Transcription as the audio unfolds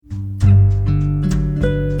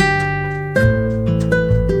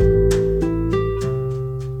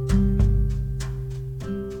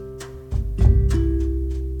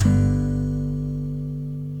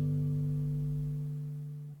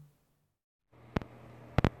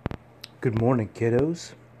Good morning,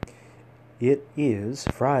 kiddos. It is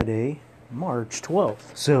Friday, March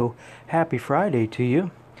 12th. So, happy Friday to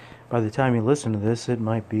you. By the time you listen to this, it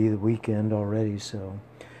might be the weekend already. So,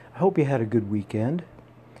 I hope you had a good weekend.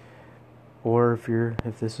 Or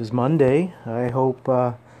if this is Monday, I hope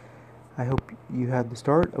you had the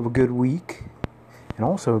start of a good week and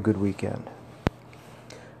also a good weekend.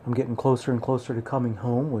 I'm getting closer and closer to coming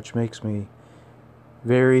home, which makes me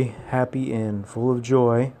very happy and full of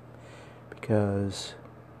joy, because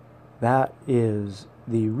that is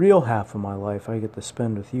the real half of my life I get to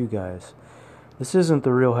spend with you guys. This isn't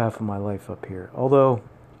the real half of my life up here. Although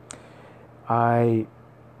I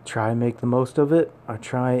try and make the most of it. I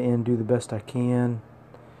try and do the best I can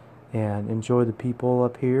and enjoy the people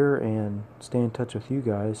up here and stay in touch with you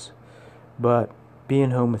guys. But being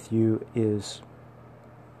home with you is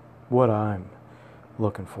what I'm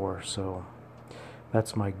looking for. So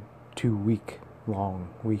that's my 2-week long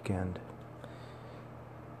weekend.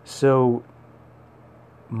 So,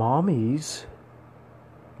 one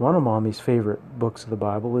of Mommy's favorite books of the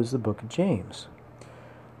Bible is the book of James.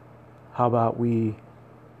 How about we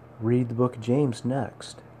read the book of James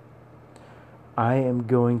next? I am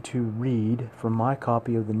going to read from my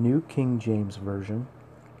copy of the New King James Version.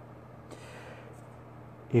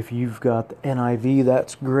 If you've got the NIV,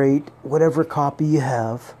 that's great. Whatever copy you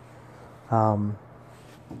have,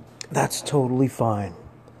 that's totally fine.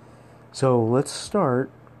 So, let's start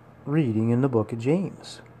reading in the book of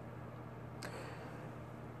James.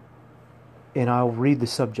 And I'll read the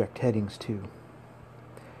subject headings too.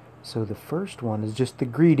 So the first one is just the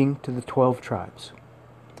greeting to the 12 tribes.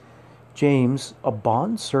 James, a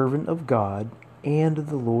bondservant of God and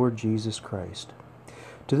of the Lord Jesus Christ,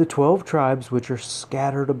 to the 12 tribes which are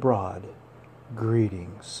scattered abroad,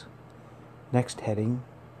 greetings. Next heading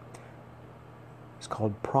is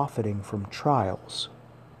called Profiting from Trials.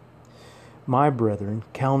 My brethren,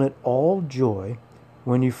 count it all joy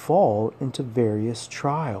when you fall into various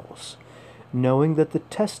trials, knowing that the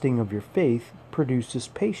testing of your faith produces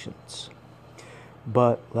patience.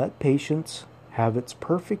 But let patience have its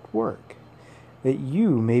perfect work, that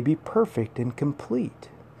you may be perfect and complete,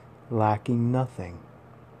 lacking nothing.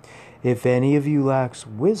 If any of you lacks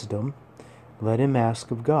wisdom, let him ask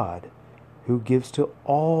of God, who gives to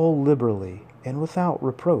all liberally and without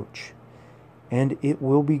reproach, and it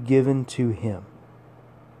will be given to him.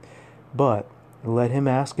 But let him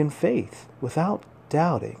ask in faith, without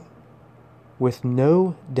doubting, with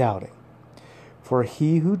no doubting. For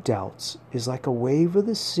he who doubts is like a wave of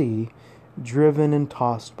the sea, driven and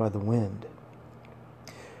tossed by the wind.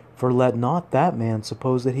 For let not that man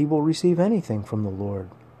suppose that he will receive anything from the Lord.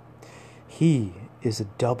 He is a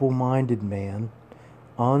double-minded man,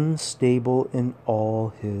 unstable in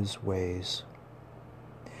all his ways.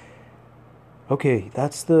 Okay,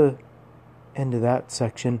 that's the end of that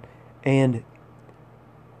section. And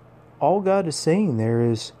all God is saying there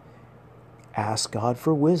is, ask God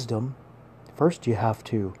for wisdom. First, you have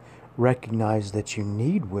to recognize that you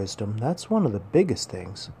need wisdom. That's one of the biggest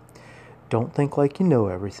things. Don't think like you know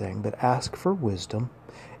everything, but ask for wisdom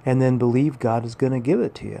and then believe God is going to give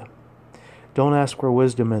it to you. Don't ask for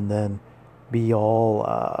wisdom and then be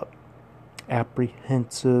all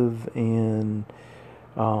apprehensive and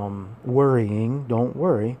worrying. Don't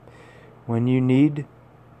worry. When you need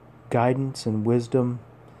guidance and wisdom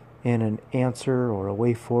and an answer or a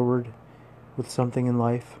way forward with something in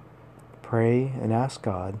life, pray and ask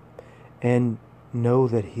God, and know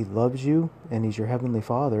that He loves you and He's your Heavenly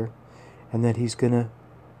Father, and that He's going to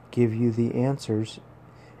give you the answers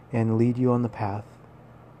and lead you on the path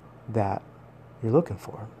that you're looking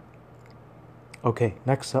for. Okay,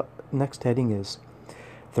 next heading is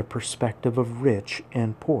the perspective of rich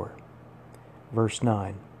and poor. Verse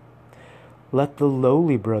 9. Let the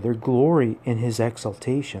lowly brother glory in his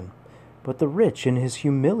exaltation, but the rich in his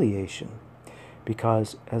humiliation,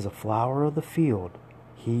 because as a flower of the field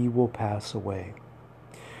he will pass away.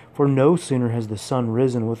 For no sooner has the sun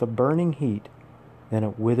risen with a burning heat than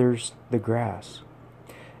it withers the grass.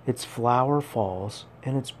 Its flower falls,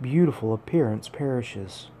 and its beautiful appearance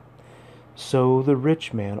perishes. So the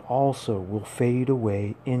rich man also will fade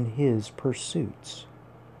away in his pursuits.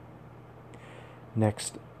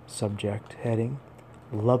 Next subject heading,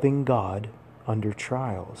 loving God under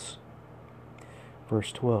trials.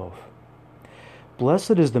 Verse 12.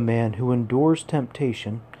 Blessed is the man who endures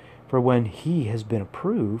temptation, for when he has been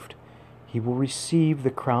approved, he will receive the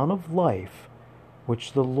crown of life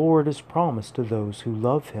which the Lord has promised to those who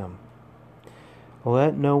love him.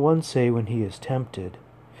 Let no one say when he is tempted,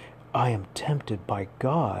 I am tempted by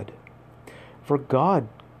God. For God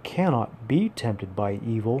cannot be tempted by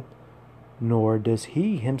evil, nor does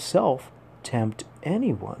he himself tempt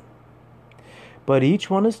anyone. But each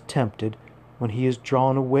one is tempted when he is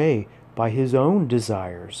drawn away by his own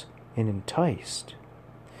desires and enticed.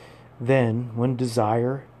 Then, when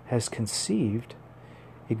desire has conceived,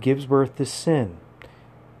 it gives birth to sin.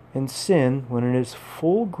 And sin, when it is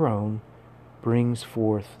full grown, brings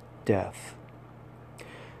forth death.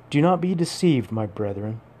 Do not be deceived, my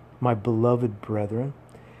brethren, my beloved brethren.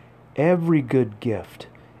 Every good gift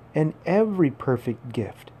and every perfect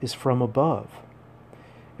gift is from above,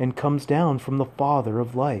 and comes down from the Father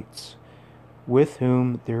of lights, with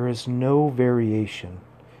whom there is no variation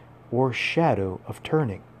or shadow of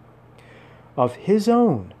turning. Of his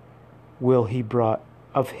own will he brought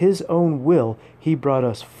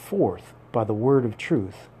us forth by the word of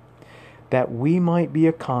truth, that we might be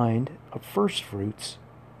a kind of firstfruits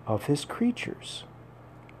of his creatures.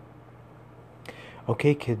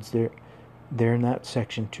 Okay, kids, there in that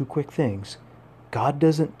section, two quick things. God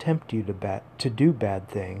doesn't tempt you to do bad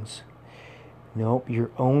things. Nope,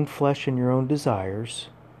 your own flesh and your own desires,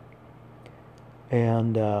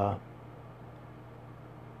 and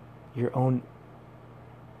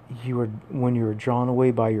when you are drawn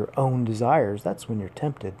away by your own desires, that's when you're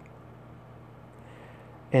tempted.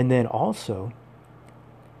 And then also,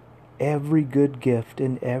 every good gift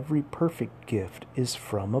and every perfect gift is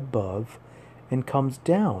from above and comes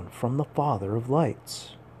down from the Father of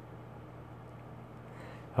lights.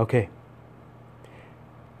 Okay.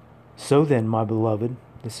 So then, my beloved,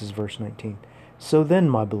 this is verse 19. So then,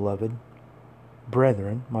 my beloved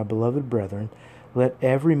brethren, let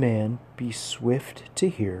every man be swift to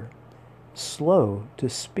hear, slow to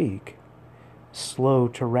speak, slow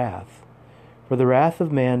to wrath. For the wrath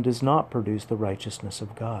of man does not produce the righteousness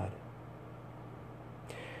of God.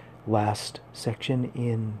 Last section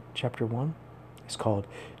in chapter 1 is called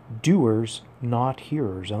Doers, Not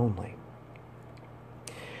Hearers Only.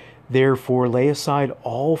 Therefore lay aside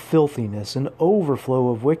all filthiness and overflow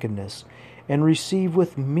of wickedness, and receive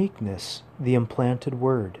with meekness the implanted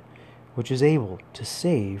word, which is able to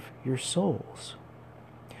save your souls.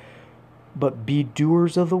 But be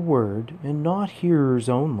doers of the word, and not hearers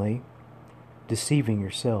only, deceiving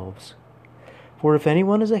yourselves. For if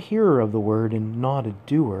anyone is a hearer of the word and not a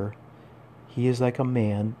doer, he is like a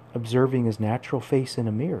man observing his natural face in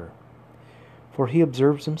a mirror. For he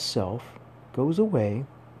observes himself, goes away,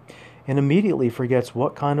 and immediately forgets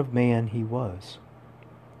what kind of man he was.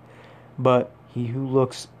 But he who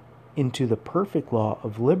looks into the perfect law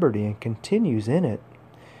of liberty and continues in it,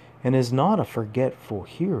 and is not a forgetful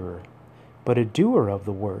hearer, but a doer of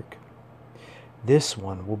the work, this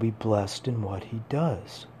one will be blessed in what he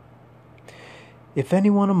does. If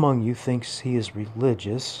anyone among you thinks he is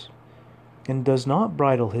religious, and does not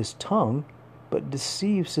bridle his tongue, but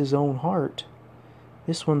deceives his own heart,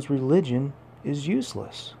 this one's religion is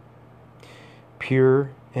useless. Pure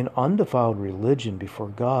and undefiled religion before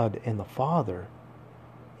God and the Father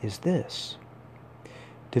is this: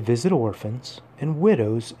 to visit orphans and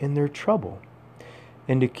widows in their trouble,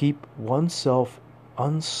 and to keep oneself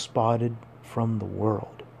unspotted from the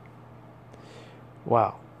world.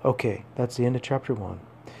 Wow. Okay, that's the end of chapter 1.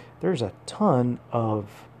 There's a ton of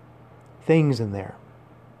things in there.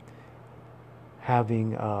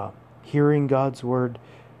 Hearing God's word,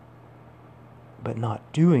 but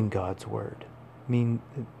not doing God's word. I mean,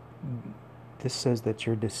 this says that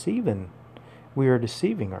we are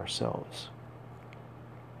deceiving ourselves.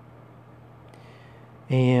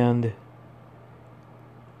 And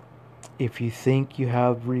if you think you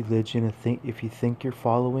have religion, if you think you're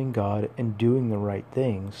following God and doing the right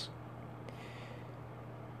things,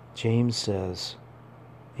 James says,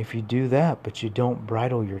 if you do that, but you don't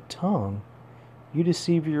bridle your tongue, you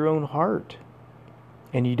deceive your own heart,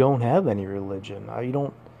 and you don't have any religion.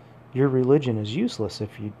 Your religion is useless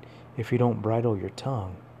if you don't bridle your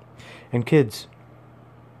tongue. And kids,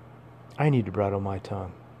 I need to bridle my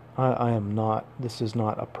tongue. This is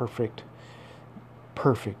not a perfect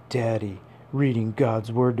daddy reading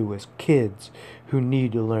God's word to his kids who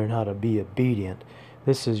need to learn how to be obedient.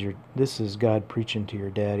 This is God preaching to your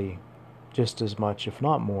daddy just as much, if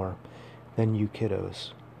not more, than you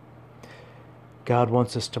kiddos. God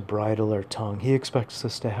wants us to bridle our tongue. He expects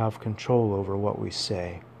us to have control over what we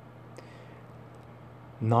say.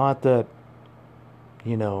 Not that,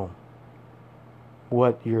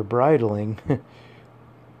 what you're bridling,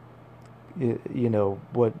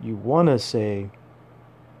 what you want to say.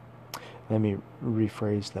 Let me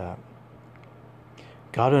rephrase that.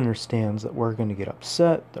 God understands that we're going to get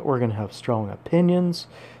upset, that we're going to have strong opinions,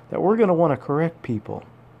 that we're going to want to correct people.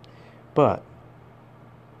 But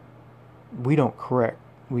we don't correct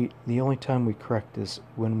the only time we correct is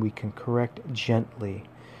when we can correct gently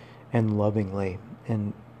and lovingly,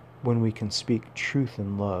 and when we can speak truth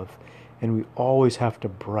in love, and we always have to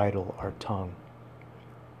bridle our tongue.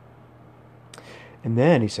 And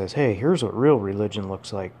then he says, hey, here's what real religion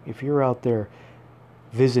looks like. If you're out there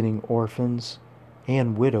visiting orphans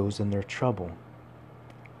and widows in their trouble,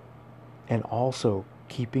 and also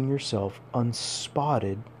keeping yourself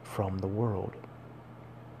unspotted from the world.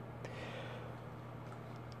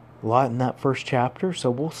 A lot in that first chapter,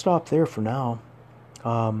 so we'll stop there for now.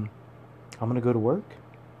 I'm going to go to work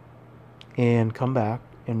and come back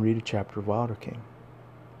and read a chapter of Wilder King.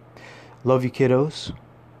 Love you, kiddos.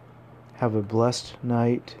 Have a blessed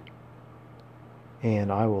night,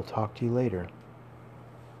 and I will talk to you later.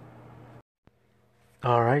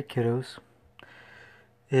 All right, kiddos.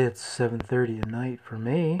 It's 7:30 at night for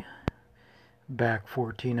me. Back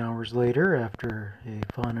 14 hours later after a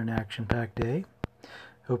fun and action-packed day.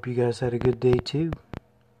 Hope you guys had a good day too.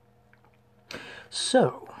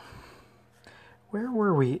 So, where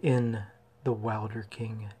were we in the Wilder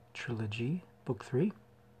King trilogy, book 3?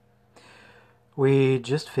 We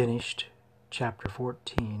just finished chapter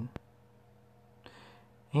 14.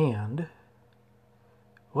 And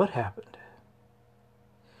what happened?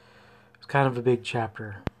 It's kind of a big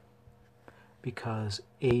chapter because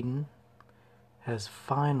Aiden has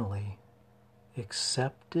finally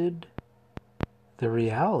accepted the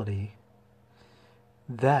reality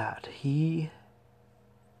that he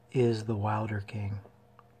is the Wilder King,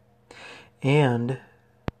 and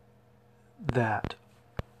that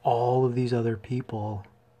all of these other people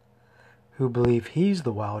who believe he's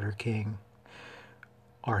the Wilder King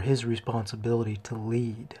are his responsibility to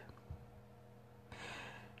lead.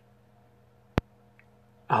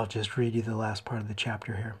 I'll just read you the last part of the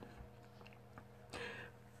chapter here.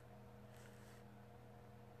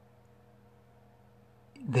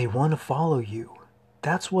 They want to follow you.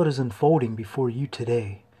 That's what is unfolding before you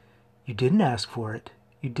today. You didn't ask for it.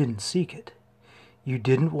 You didn't seek it. You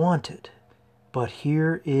didn't want it. But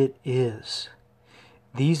here it is.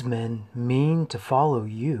 These men mean to follow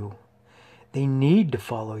you. They need to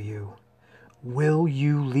follow you. Will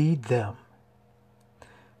you lead them?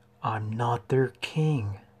 I'm not their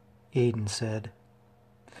king, Aiden said.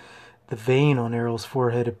 The vein on Errol's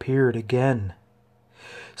forehead appeared again.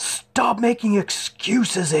 Stop making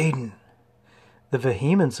excuses, Aiden! The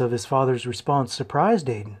vehemence of his father's response surprised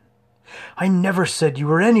Aiden. I never said you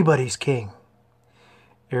were anybody's king.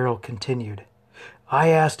 Errol continued. I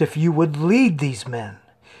asked if you would lead these men.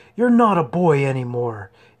 You're not a boy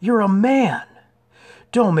anymore. You're a man.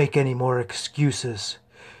 Don't make any more excuses.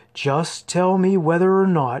 Just tell me whether or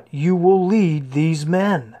not you will lead these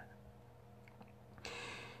men.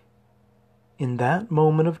 In that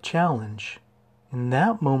moment of challenge, in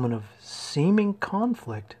that moment of seeming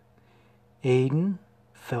conflict, Aiden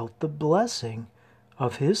felt the blessing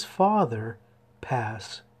of his father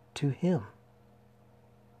pass to him.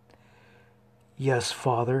 Yes,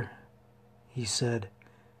 Father, he said,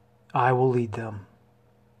 I will lead them.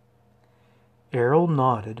 Errol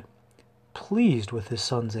nodded, pleased with his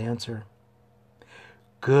son's answer.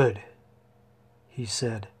 Good, he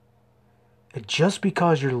said. And just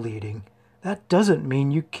because you're leading, that doesn't mean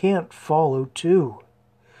you can't follow too.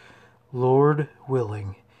 Lord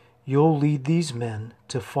willing, you'll lead these men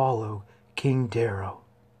to follow King Darrow.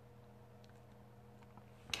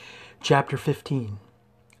 Chapter 15.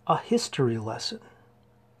 A history lesson.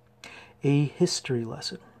 A history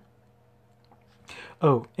lesson.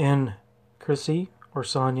 Oh, and Chrissy or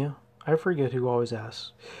Sonia, I forget who always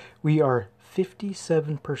asks. We are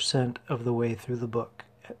 57% of the way through the book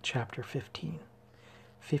at chapter 15.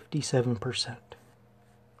 57%.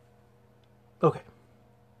 Okay.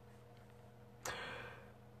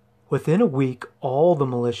 Within a week, all the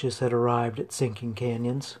militias had arrived at Sinking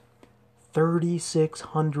Canyons.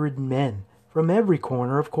 3,600 men from every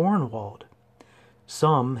corner of Cornwall.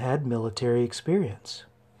 Some had military experience.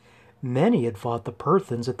 Many had fought the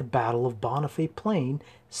Perthons at the Battle of Bonifay Plain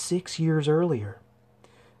 6 years earlier.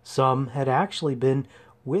 Some had actually been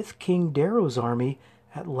with King Darrow's army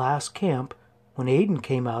at Last Camp when Aiden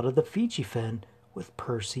came out of the Fiji Fen with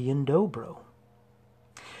Percy and Dobro.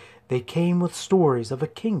 They came with stories of a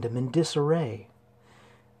kingdom in disarray.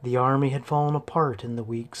 The army had fallen apart in the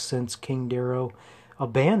weeks since King Darrow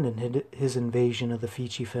abandoned his invasion of the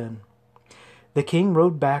Fiji Fen. The king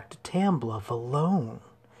rode back to Tambluff alone,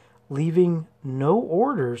 leaving no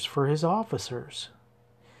orders for his officers.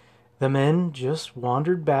 The men just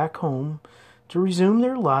wandered back home to resume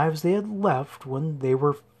their lives they had left when they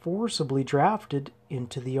were forcibly drafted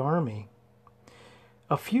into the army.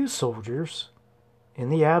 A few soldiers, in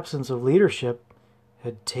the absence of leadership,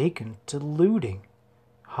 had taken to looting,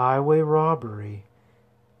 highway robbery,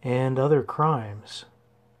 and other crimes.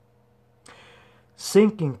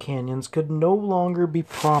 Sinking Canyons could no longer be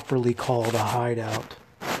properly called a hideout.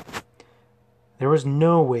 There was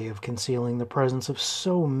no way of concealing the presence of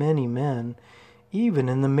so many men, even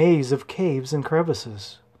in the maze of caves and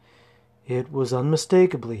crevices. It was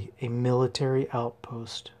unmistakably a military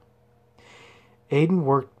outpost. Aidan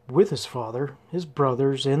worked with his father, his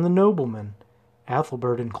brothers, and the noblemen,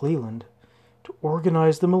 Athelbert and Cleland, to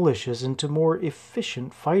organize the militias into more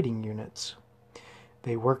efficient fighting units.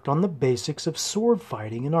 They worked on the basics of sword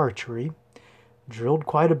fighting and archery, drilled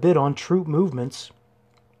quite a bit on troop movements,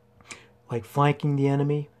 like flanking the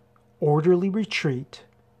enemy, orderly retreat,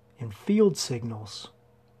 and field signals.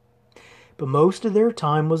 But most of their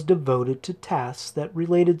time was devoted to tasks that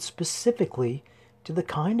related specifically to the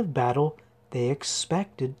kind of battle they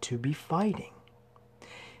expected to be fighting.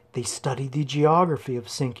 They studied the geography of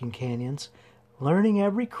Sinking Canyons, learning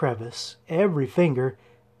every crevice, every finger,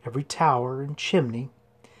 every tower and chimney,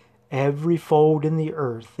 every fold in the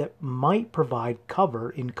earth that might provide cover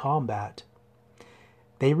in combat.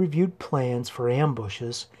 They reviewed plans for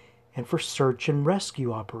ambushes and for search and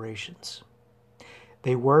rescue operations.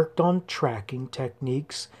 They worked on tracking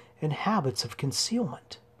techniques and habits of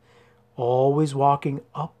concealment, always walking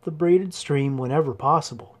up the braided stream whenever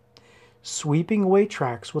possible, sweeping away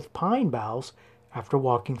tracks with pine boughs after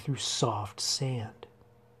walking through soft sand.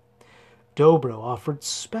 Dobro offered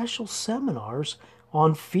special seminars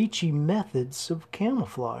on Fichi methods of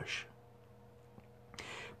camouflage.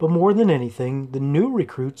 But more than anything, the new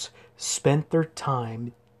recruits spent their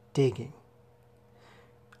time digging.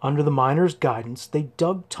 Under the miners' guidance, they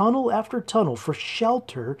dug tunnel after tunnel for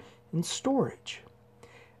shelter and storage.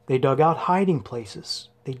 They dug out hiding places.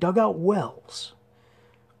 They dug out wells.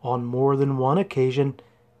 On more than one occasion,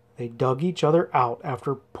 they dug each other out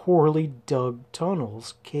after poorly dug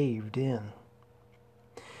tunnels caved in.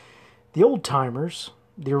 The old-timers,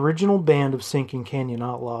 the original band of Sinking Canyon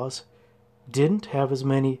outlaws, didn't have as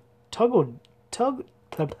many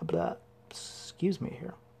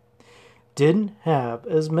didn't have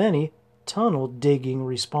as many tunnel digging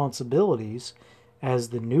responsibilities as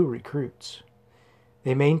the new recruits.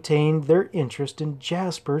 They maintained their interest in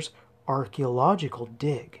Jasper's archaeological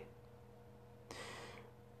dig.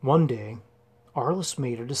 One day, Arliss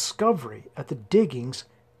made a discovery at the diggings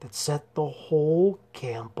that set the whole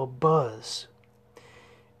camp abuzz.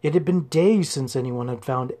 It had been days since anyone had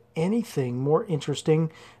found anything more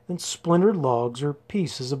interesting than splintered logs or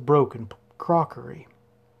pieces of broken crockery.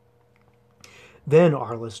 Then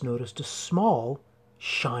Arliss noticed a small,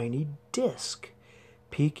 shiny disc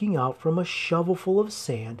peeking out from a shovelful of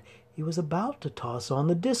sand he was about to toss on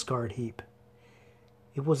the discard heap.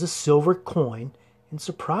 It was a silver coin in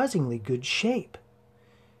surprisingly good shape,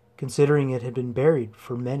 considering it had been buried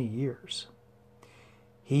for many years.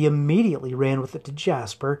 He immediately ran with it to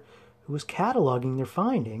Jasper, who was cataloging their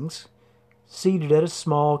findings, seated at a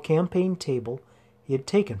small campaign table he had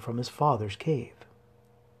taken from his father's cave.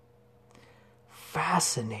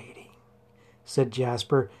 "Fascinating," said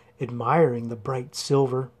Jasper, admiring the bright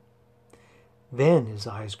silver. Then his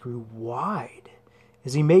eyes grew wide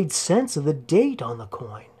as he made sense of the date on the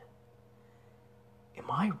coin. "Am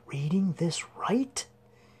I reading this right?"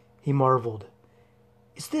 he marveled.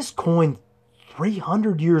 "Is this coin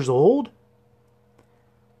 300 years old?"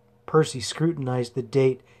 Percy scrutinized the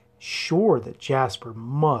date, sure that Jasper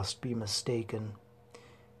must be mistaken.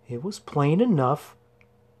 It was plain enough.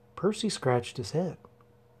 Percy scratched his head.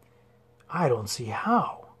 "I don't see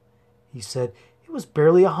how," he said. "It was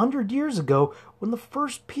barely 100 years ago when the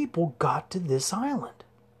first people got to this island."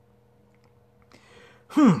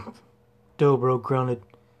 Dobro grunted.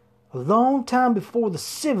 "A long time before the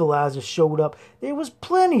civilizers showed up, there was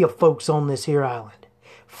plenty of folks on this here island.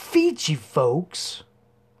 Fichi folks."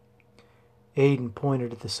 Aidan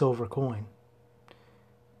pointed at the silver coin.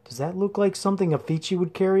 "Does that look like something a Fichi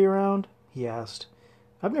would carry around?" he asked.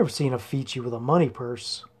 "I've never seen a Fichi with a money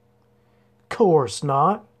purse." "Course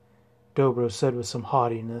not," Dobro said with some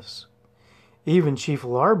haughtiness. Even Chief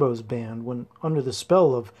Larbo's band, when under the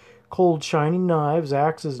spell of cold shiny knives,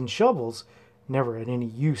 axes, and shovels, never had any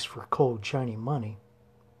use for cold shiny money.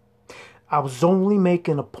 "I was only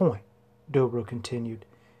making a point," Dobro continued.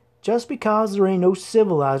 "Just because there ain't no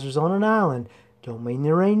civilizers on an island don't mean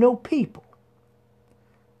there ain't no people."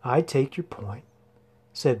 "I take your point,"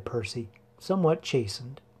 said Percy, somewhat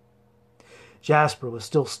chastened. Jasper was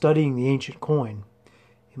still studying the ancient coin.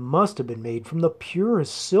 It must have been made from the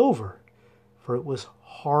purest silver, for it was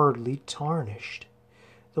hardly tarnished.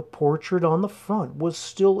 The portrait on the front was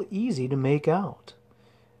still easy to make out.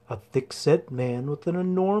 a thick-set man with an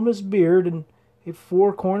enormous beard and a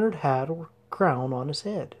four-cornered hat or crown on his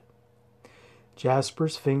head.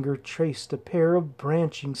 Jasper's finger traced a pair of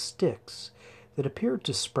branching sticks that appeared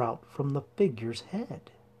to sprout from the figure's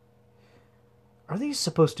head. "Are these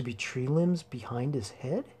supposed to be tree limbs behind his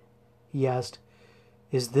head?" he asked.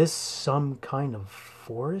 "Is this some kind of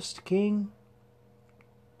forest king?"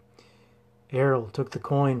 Errol took the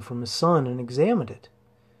coin from his son and examined it.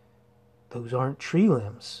 "Those aren't tree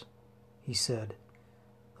limbs," he said.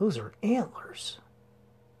 "Those are antlers."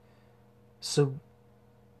 "So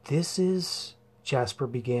this is—" Jasper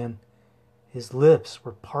began. His lips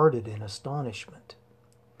were parted in astonishment.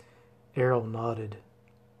 Errol nodded.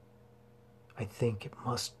 "I think it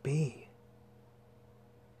must be."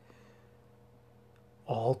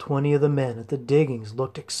 All 20 of the men at the diggings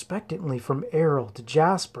looked expectantly from Errol to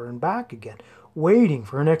Jasper and back again, waiting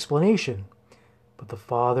for an explanation. But the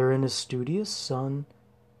father and his studious son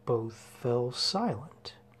both fell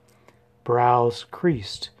silent, brows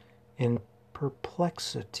creased in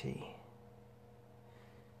perplexity.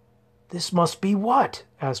 "This must be what?"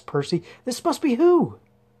 asked Percy. "This must be who?"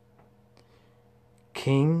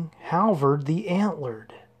 "King Halvard the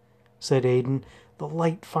Antlered," said Aidan, the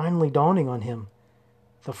light finally dawning on him.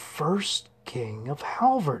 "The first king of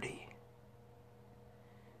Halvardy."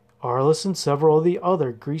 Arliss and several of the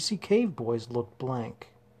other greasy cave boys looked blank.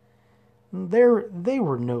 They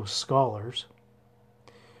were no scholars.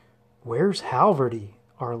 "Where's Halvardy?"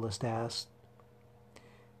 Arliss asked.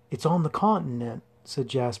 "It's on the continent," said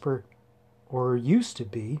Jasper. "Or used to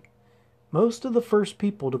be. Most of the first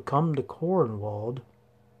people to come to Cornwald."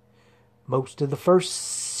 "Most of the first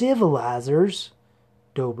civilizers,"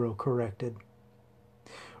 Dobro corrected.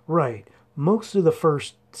 "Right, most of the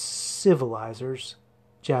first civilizers,"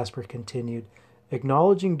 Jasper continued,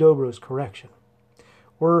 acknowledging Dobro's correction,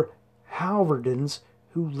 "were Halvardans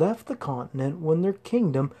who left the continent when their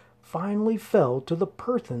kingdom finally fell to the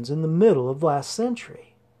Perthans in the middle of last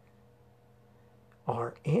century.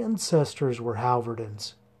 Our ancestors were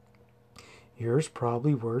Halvardans. Yours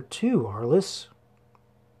probably were too, Arliss."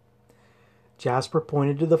 Jasper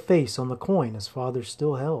pointed to the face on the coin his father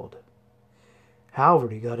still held.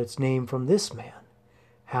 "Halvardy got its name from this man,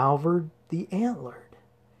 Halvard the Antlered.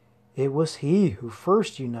 It was he who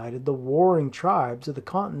first united the warring tribes of the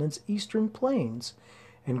continent's eastern plains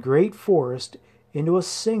and great forest into a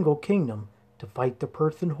single kingdom to fight the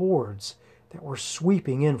Perthan hordes that were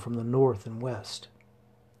sweeping in from the north and west."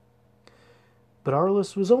 But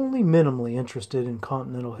Arliss was only minimally interested in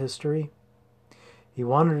continental history. He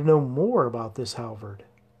wanted to know more about this Halvard.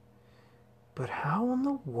 "But how in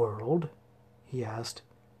the world," he asked,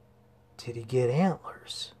 "did he get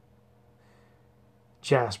antlers?"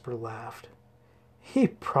 Jasper laughed. "He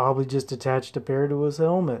probably just attached a pair to his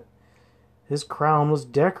helmet. His crown was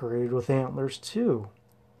decorated with antlers too.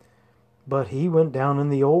 But he went down in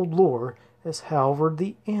the old lore as Halvard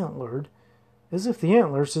the Antlered, as if the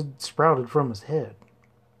antlers had sprouted from his head."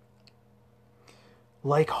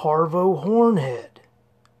 "Like Harvo Hornhead,"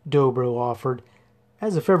 Dobro offered,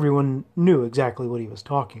 as if everyone knew exactly what he was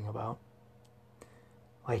talking about.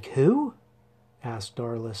 "Like who?" asked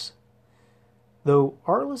Arliss. Though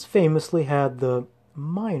Arliss famously had the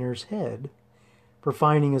miner's head for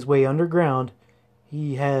finding his way underground,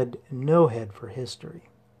 he had no head for history.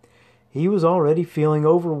 He was already feeling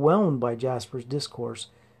overwhelmed by Jasper's discourse,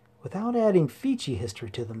 without adding Fiji history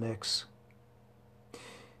to the mix.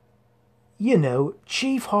 "You know,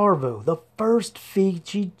 Chief Harvo, the first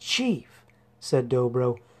Fiji chief," said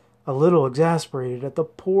Dobro, a little exasperated at the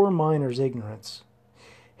poor miner's ignorance.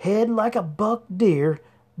 "Head like a buck deer,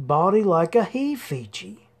 body like a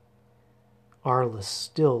he-Fiji." Arliss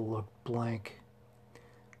still looked blank.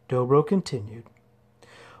 Dobro continued.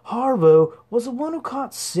 "Harvo was the one who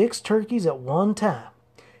caught 6 turkeys at one time.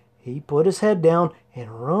 He put his head down and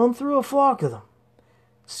run through a flock of them.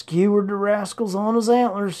 Skewered the rascals on his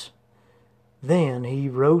antlers. Then he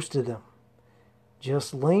roasted them.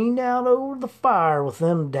 Just leaned out over the fire with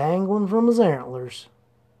them dangling from his antlers."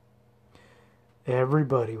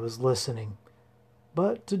 Everybody was listening,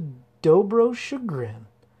 but to Dobro's chagrin,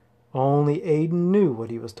 only Aidan knew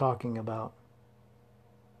what he was talking about.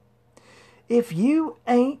 "If you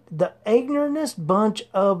ain't the ignorantest bunch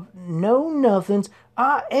of know-nothings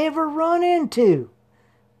I ever run into,"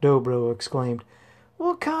 Dobro exclaimed.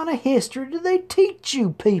 "What kind of history do they teach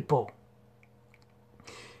you people?"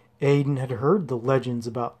 Aidan had heard the legends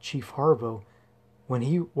about Chief Harvo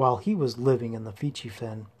while he was living in the Fiji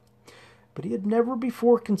Fen, but he had never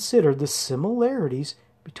before considered the similarities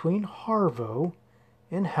between Harvo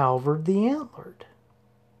and Halvard the Antlered.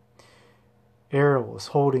 Errol was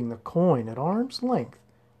holding the coin at arm's length,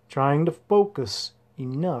 trying to focus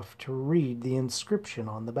enough to read the inscription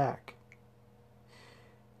on the back.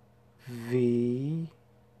 V-E-Z.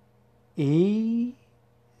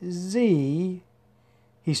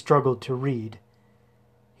 He struggled to read.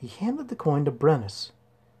 He handed the coin to Brennus.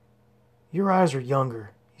 "Your eyes are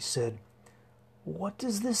younger," he said. "What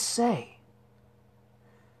does this say?"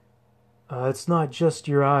 It's not just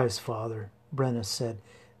your eyes, Father," Brennus said.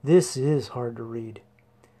 "This is hard to read.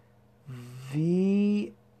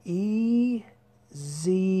 V-E-Z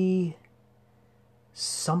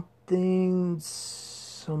something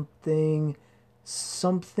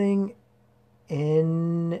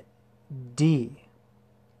N-D.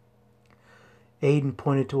 Aiden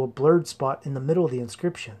pointed to a blurred spot in the middle of the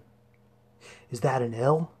inscription. "Is that an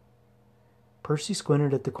L?" Percy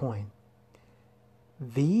squinted at the coin.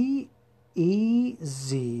 V-E-Z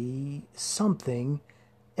something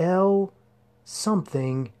L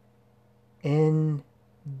something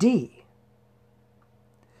N-D.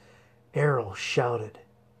 Errol shouted,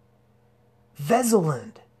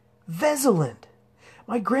 "Vezelland! Vezelland!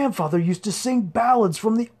 My grandfather used to sing ballads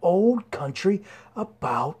from the old country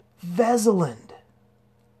about Vezelland."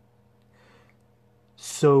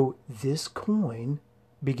 "So this coin,"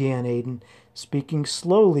 began Aiden, speaking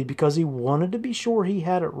slowly because he wanted to be sure he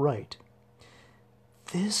had it right.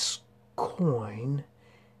 "This coin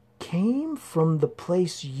came from the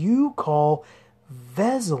place you call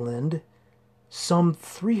Vezelland some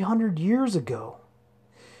 300 years ago.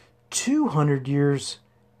 200 years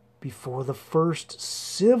before the first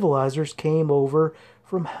civilizers came over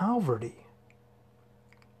from Halverdy."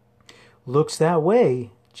 "Looks that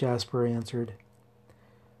way," Jasper answered.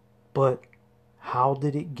 "But how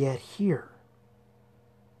did it get here?"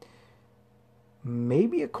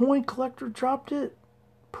 "Maybe a coin collector dropped it,"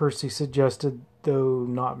 Percy suggested, though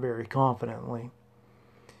not very confidently.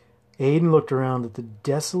 Aiden looked around at the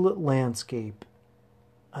desolate landscape,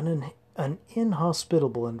 an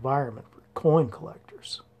inhospitable environment for coin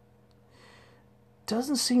collectors.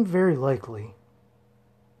 "Doesn't seem very likely."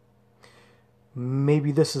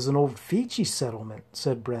 "Maybe this is an old Fiji settlement,"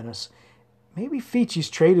 said Brennus. "Maybe Fiji's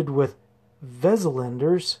traded with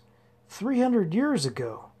Vezelanders 300 years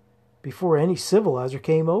ago, before any civilizer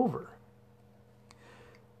came over."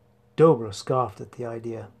 Dobro scoffed at the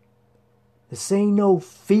idea. "This ain't no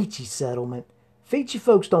Fiji settlement. Fiji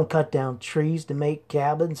folks don't cut down trees to make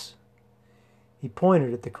cabins." He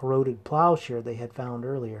pointed at the corroded plowshare they had found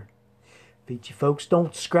earlier. "Fiji folks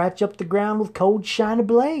don't scratch up the ground with cold, shiny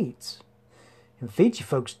blades. And Fiji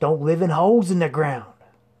folks don't live in holes in the ground."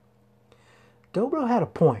 Dobro had a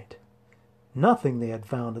point. Nothing they had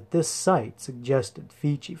found at this site suggested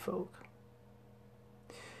Fiji folk.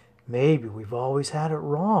 "Maybe we've always had it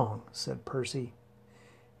wrong," said Percy.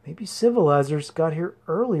 "Maybe civilizers got here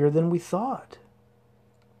earlier than we thought."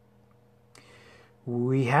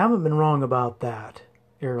 "We haven't been wrong about that,"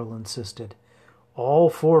 Errol insisted. "All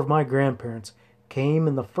 4 of my grandparents came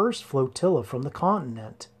in the first flotilla from the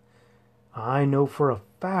continent. I know for a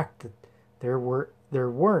fact that there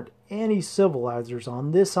weren't any civilizers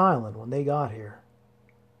on this island when they got here."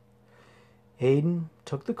 Aiden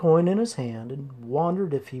took the coin in his hand and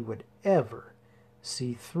wondered if he would ever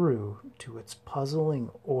see through to its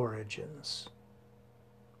puzzling origins.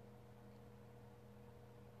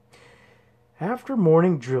 After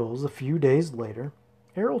morning drills a few days later,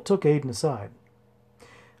 Errol took Aiden aside.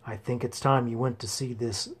 "I think it's time you went to see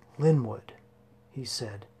this Linwood," he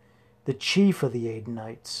said, "the chief of the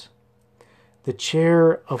Aidenites. The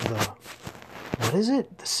chair of the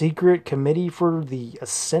the secret committee for the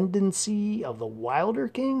ascendancy of the Wilder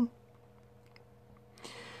King?"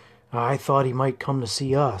 "I thought he might come to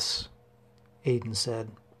see us," Aiden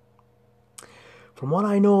said. "From what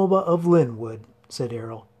I know of Linwood," said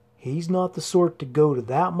Errol, "he's not the sort to go to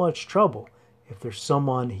that much trouble if there's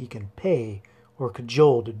someone he can pay or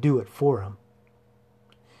cajole to do it for him."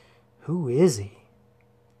 "Who is he?"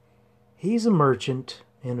 "He's a merchant,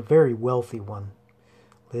 and a very wealthy one.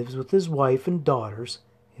 Lives with his wife and daughters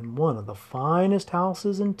in one of the finest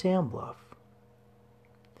houses in Tambluff."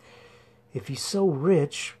 "If he's so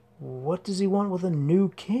rich, what does he want with a new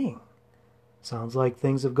king? Sounds like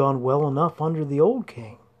things have gone well enough under the old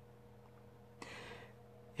king."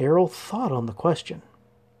 Errol thought on the question.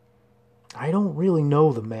 "I don't really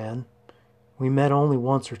know the man. We met only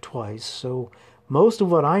once or twice, so most of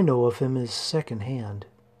what I know of him is second-hand.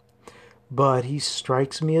 But he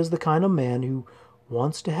strikes me as the kind of man who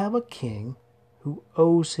wants to have a king who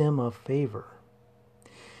owes him a favor.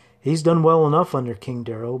 He's done well enough under King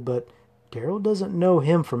Darrow, but Darrow doesn't know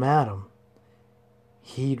him from Adam.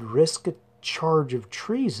 He'd risk a charge of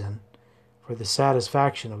treason for the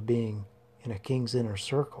satisfaction of being in a king's inner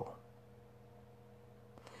circle.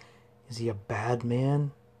 Is he a bad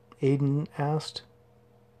man? Aidan asked.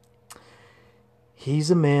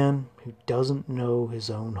 He's a man who doesn't know his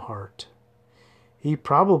own heart. He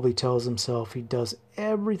probably tells himself he does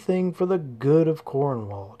everything for the good of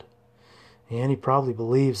Cornwall, and he probably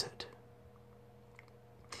believes it.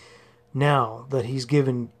 Now that he's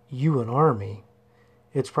given you an army,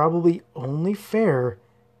 it's probably only fair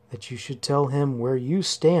that you should tell him where you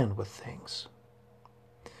stand with things.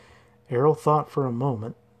 Errol thought for a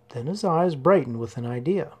moment, then his eyes brightened with an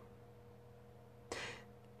idea.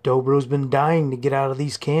 Dobro's been dying to get out of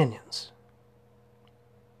these canyons.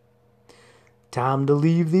 Time to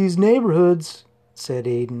leave these neighborhoods, said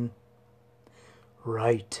Aidan.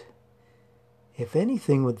 Right. If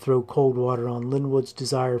anything would throw cold water on Linwood's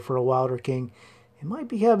desire for a wilder king, it might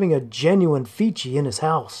be having a genuine Fichi in his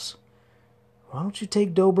house. Why don't you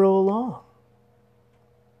take Dobro along?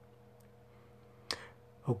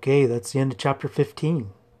 Okay, that's the end of chapter 15.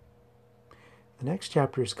 The next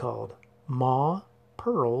chapter is called Ma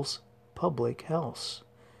Pearl's Public House.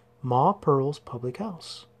 Ma Pearl's Public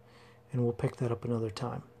House. And we'll pick that up another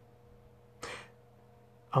time.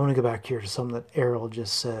 I want to go back here to something that Errol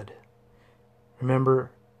just said.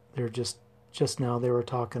 Remember, they're just now they were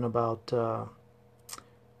talking about,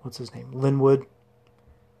 what's his name? Linwood.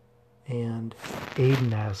 And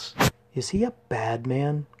Aidan asks, is he a bad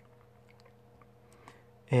man?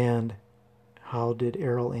 And how did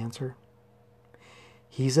Errol answer?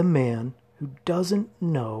 He's a man who doesn't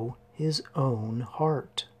know his own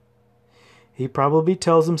heart. He probably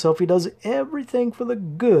tells himself he does everything for the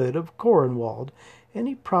good of Cornwall, and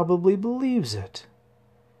he probably believes it.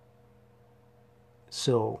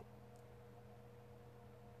 So,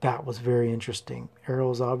 that was very interesting.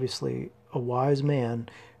 Errol is obviously a wise man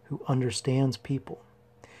who understands people.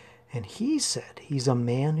 And he said he's a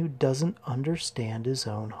man who doesn't understand his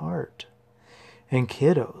own heart. And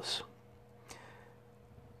kiddos,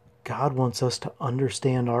 God wants us to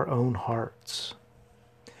understand our own hearts.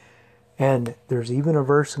 And there's even a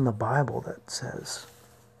verse in the Bible that says,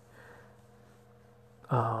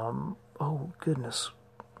 oh goodness,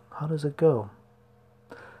 how does it go?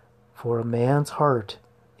 For a man's heart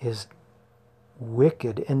is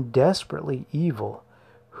wicked and desperately evil.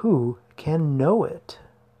 Who can know it?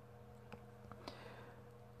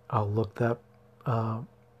 I'll look that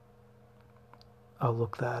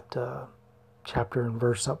chapter and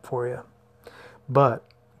verse up for you. But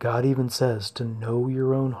God even says to know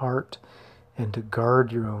your own heart and to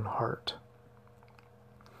guard your own heart.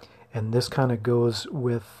 And this kind of goes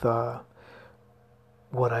with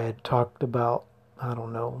what I had talked about, I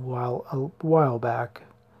don't know, a while back,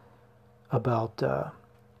 about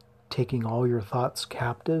taking all your thoughts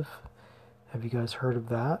captive. Have you guys heard of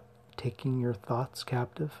that? Taking your thoughts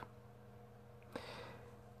captive?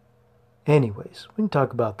 Anyways, we can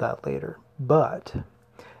talk about that later. But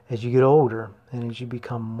as you get older and as you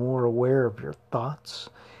become more aware of your thoughts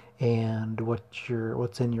and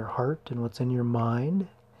what's in your heart and what's in your mind,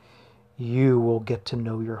 you will get to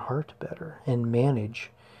know your heart better and manage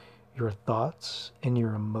your thoughts and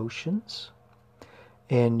your emotions,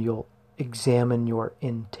 and you'll examine your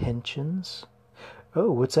intentions.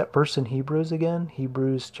 Oh, what's that verse in Hebrews again?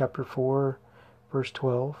 Hebrews chapter 4, verse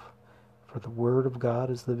 12. For the word of God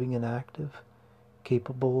is living and active,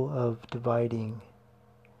 capable of dividing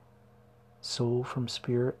soul from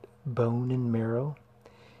spirit, bone and marrow.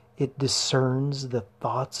 It discerns the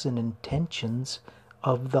thoughts and intentions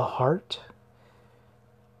of the heart.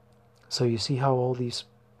 So you see how all these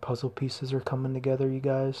puzzle pieces are coming together, you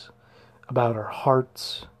guys? About our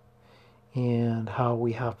hearts and how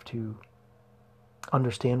we have to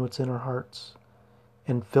understand what's in our hearts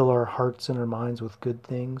and fill our hearts and our minds with good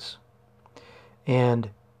things, and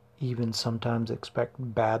even sometimes expect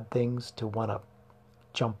bad things to want to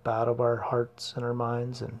jump out of our hearts and our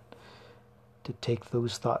minds, and to take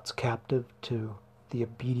those thoughts captive to the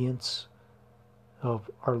obedience of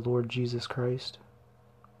our Lord Jesus Christ.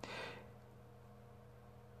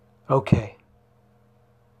 Okay.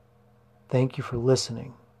 Thank you for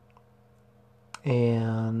listening.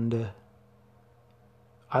 And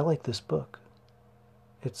I like this book.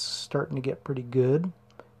 It's starting to get pretty good.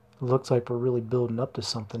 It looks like we're really building up to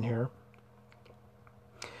something here.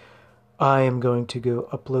 I am going to go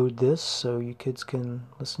upload this so you kids can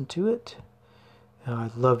listen to it.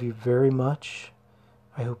 I love you very much.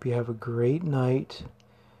 I hope you have a great night.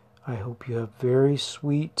 I hope you have very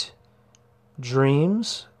sweet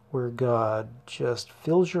dreams where God just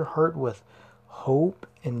fills your heart with hope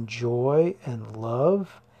and joy and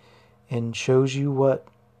love and shows you what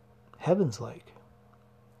heaven's like.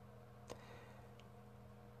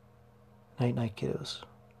 Night, night, kiddos.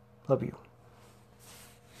 Love you.